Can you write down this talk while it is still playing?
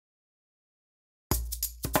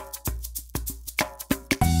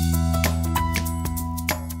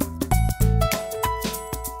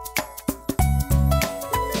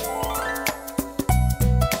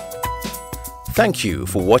Thank you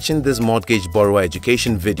for watching this mortgage borrower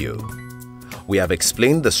education video. We have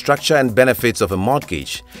explained the structure and benefits of a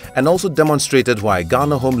mortgage and also demonstrated why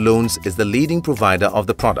Ghana Home Loans is the leading provider of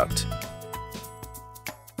the product.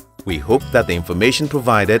 We hope that the information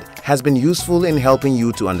provided has been useful in helping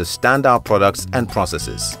you to understand our products and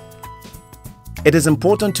processes. It is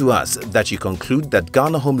important to us that you conclude that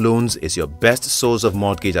Ghana Home Loans is your best source of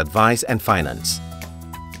mortgage advice and finance.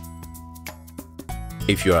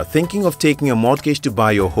 If you are thinking of taking a mortgage to buy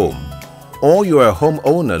your home, or you are a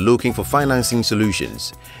homeowner looking for financing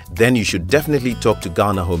solutions, then you should definitely talk to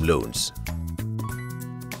Ghana Home Loans.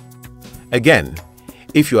 Again,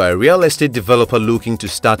 if you are a real estate developer looking to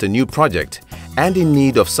start a new project and in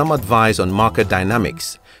need of some advice on market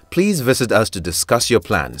dynamics, please visit us to discuss your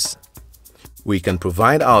plans. We can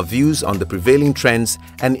provide our views on the prevailing trends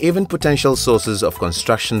and even potential sources of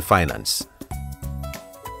construction finance.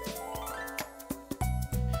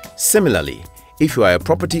 Similarly, if you are a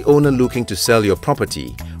property owner looking to sell your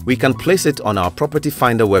property, we can place it on our Property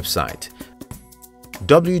Finder website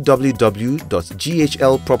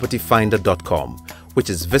www.ghlpropertyfinder.com,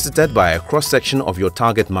 which is visited by a cross-section of your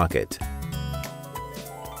target market.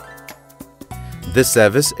 This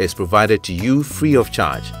service is provided to you free of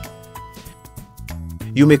charge.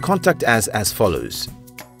 You may contact us as follows: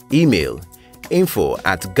 email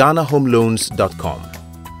info@ghanahomeloans.com,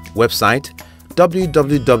 website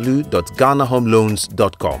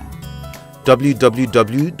www.ghanahomeloans.com,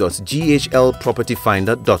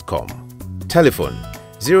 www.ghlpropertyfinder.com, telephone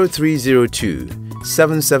 0302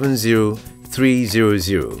 770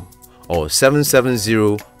 300 or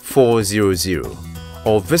 770 400,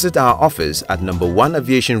 or visit our office at number 1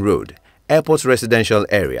 Aviation Road, Airport Residential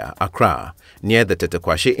Area, Accra, near the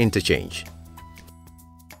Tetequashe Interchange.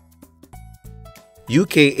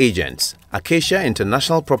 UK agents: Acacia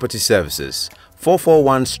International Property Services,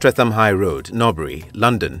 441 Streatham High Road, Norbury,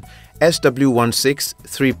 London, SW16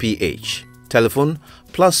 3PH. Telephone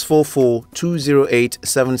 +44 208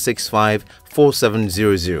 765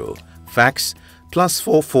 4700. Fax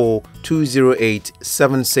 +44 208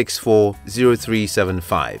 764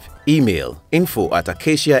 0375. Email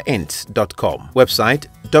info@acaciaint.com. Website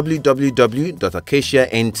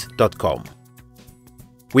www.acaciaint.com.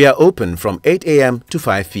 We are open from 8 a.m. to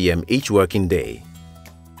 5 p.m. each working day.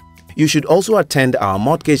 You should also attend our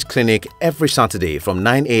mortgage clinic every Saturday from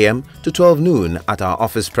 9 a.m. to 12 noon at our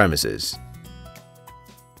office premises.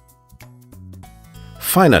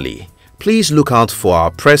 Finally, please look out for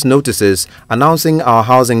our press notices announcing our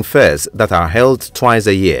housing fairs that are held twice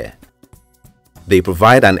a year. They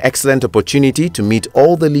provide an excellent opportunity to meet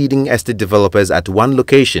all the leading estate developers at one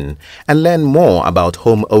location and learn more about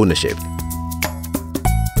home ownership.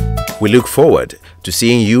 We look forward to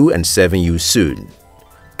seeing you and serving you soon.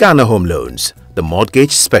 Ghana Home Loans, the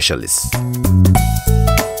mortgage specialists.